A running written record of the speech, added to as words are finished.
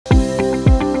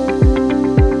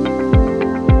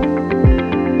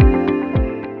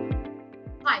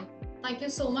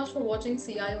watching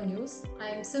CIO News.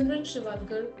 I am Simran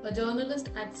Shiwalkar, a journalist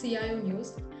at CIO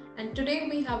News, and today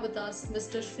we have with us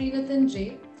Mr. Srinithin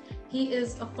J. He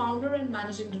is a founder and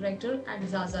managing director at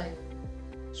Xaasio.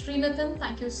 Srinithin,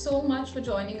 thank you so much for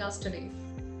joining us today.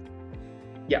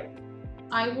 Yeah.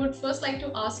 I would first like to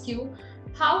ask you,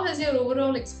 how has your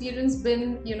overall experience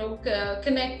been,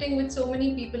 connecting with so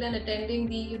many people and attending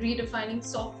the Redefining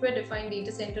Software-defined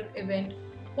Data Center event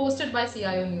hosted by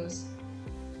CIO News?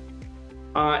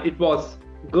 It was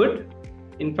good.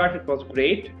 In fact, it was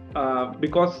great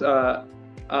because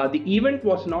the event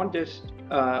was not just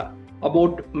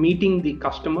about meeting the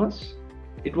customers.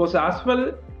 It was as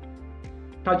well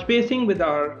touch basing with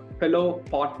our fellow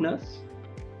partners,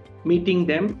 meeting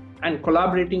them and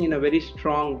collaborating in a very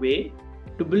strong way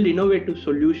to build innovative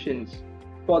solutions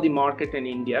for the market in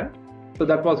India. So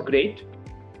that was great.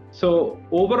 So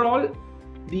overall,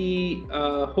 the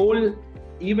whole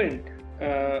event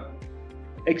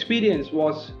experience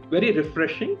was very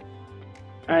refreshing,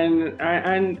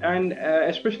 and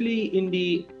especially in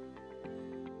the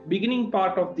beginning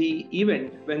part of the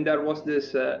event when there was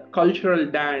this cultural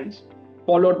dance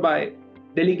followed by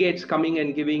delegates coming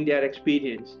and giving their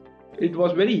experience. It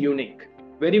was very unique,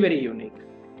 very, very unique.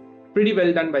 Pretty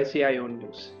well done by CIO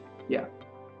News. Yeah.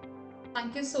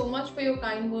 Thank you so much for your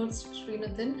kind words,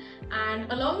 Srinithin.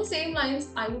 And along the same lines,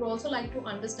 I would also like to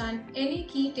understand any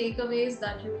key takeaways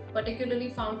that you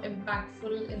particularly found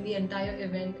impactful in the entire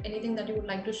event. Anything that you would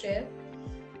like to share?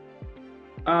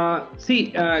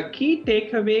 Key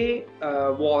takeaway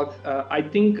was, I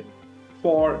think,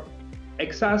 for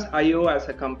Xaasio as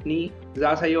a company,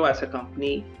 Xaasio as a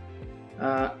company,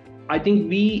 I think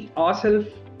we ourselves,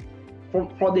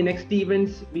 for the next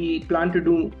events, we plan to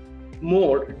do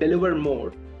more, deliver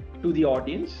more to the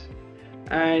audience.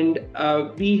 And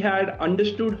we had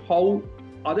understood how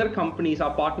other companies,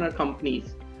 our partner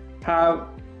companies, have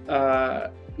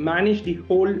managed the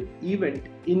whole event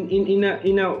in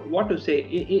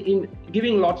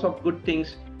giving lots of good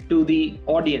things to the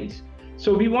audience.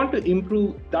 So we want to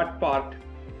improve that part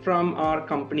from our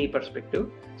company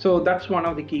perspective. So that's one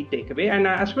of the key takeaway. And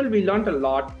as well, we learned a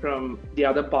lot from the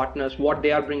other partners, what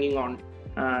they are bringing on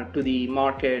to the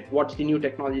market, what's the new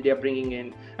technology they are bringing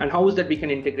in, and how is that we can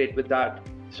integrate with that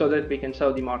so that we can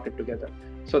serve the market together.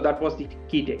 So that was the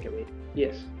key takeaway.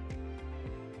 Yes.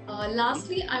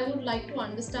 Lastly, I would like to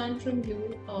understand from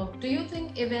you, do you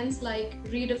think events like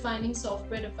Redefining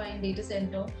Software-defined Data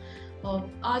Center,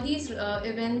 are these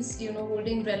events,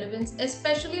 holding relevance,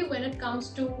 especially when it comes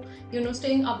to,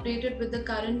 staying updated with the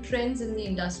current trends in the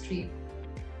industry?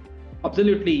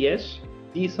 Absolutely, yes.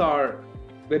 These are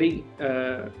very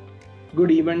good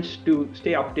events to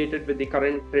stay updated with the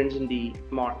current trends in the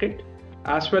market.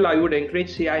 As well, I would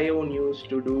encourage CIO News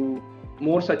to do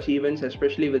more such events,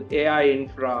 especially with AI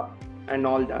infra and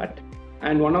all that.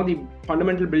 And one of the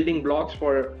fundamental building blocks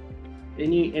for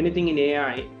anything in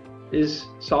AI is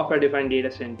software-defined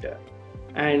data center.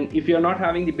 And if you're not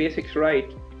having the basics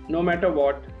right, no matter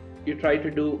what you try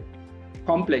to do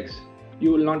complex,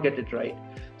 you will not get it right.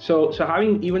 So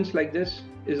having events like this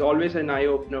is always an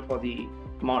eye-opener for the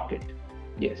market.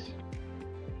 Yes.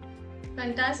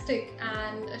 Fantastic.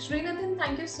 And Srinithin,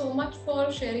 thank you so much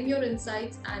for sharing your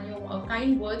insights and your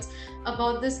kind words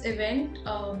about this event.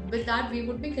 With that, we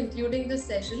would be concluding this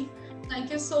session.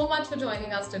 Thank you so much for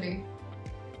joining us today.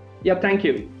 Yeah, thank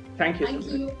you. Thank you. Thank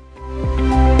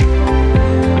you.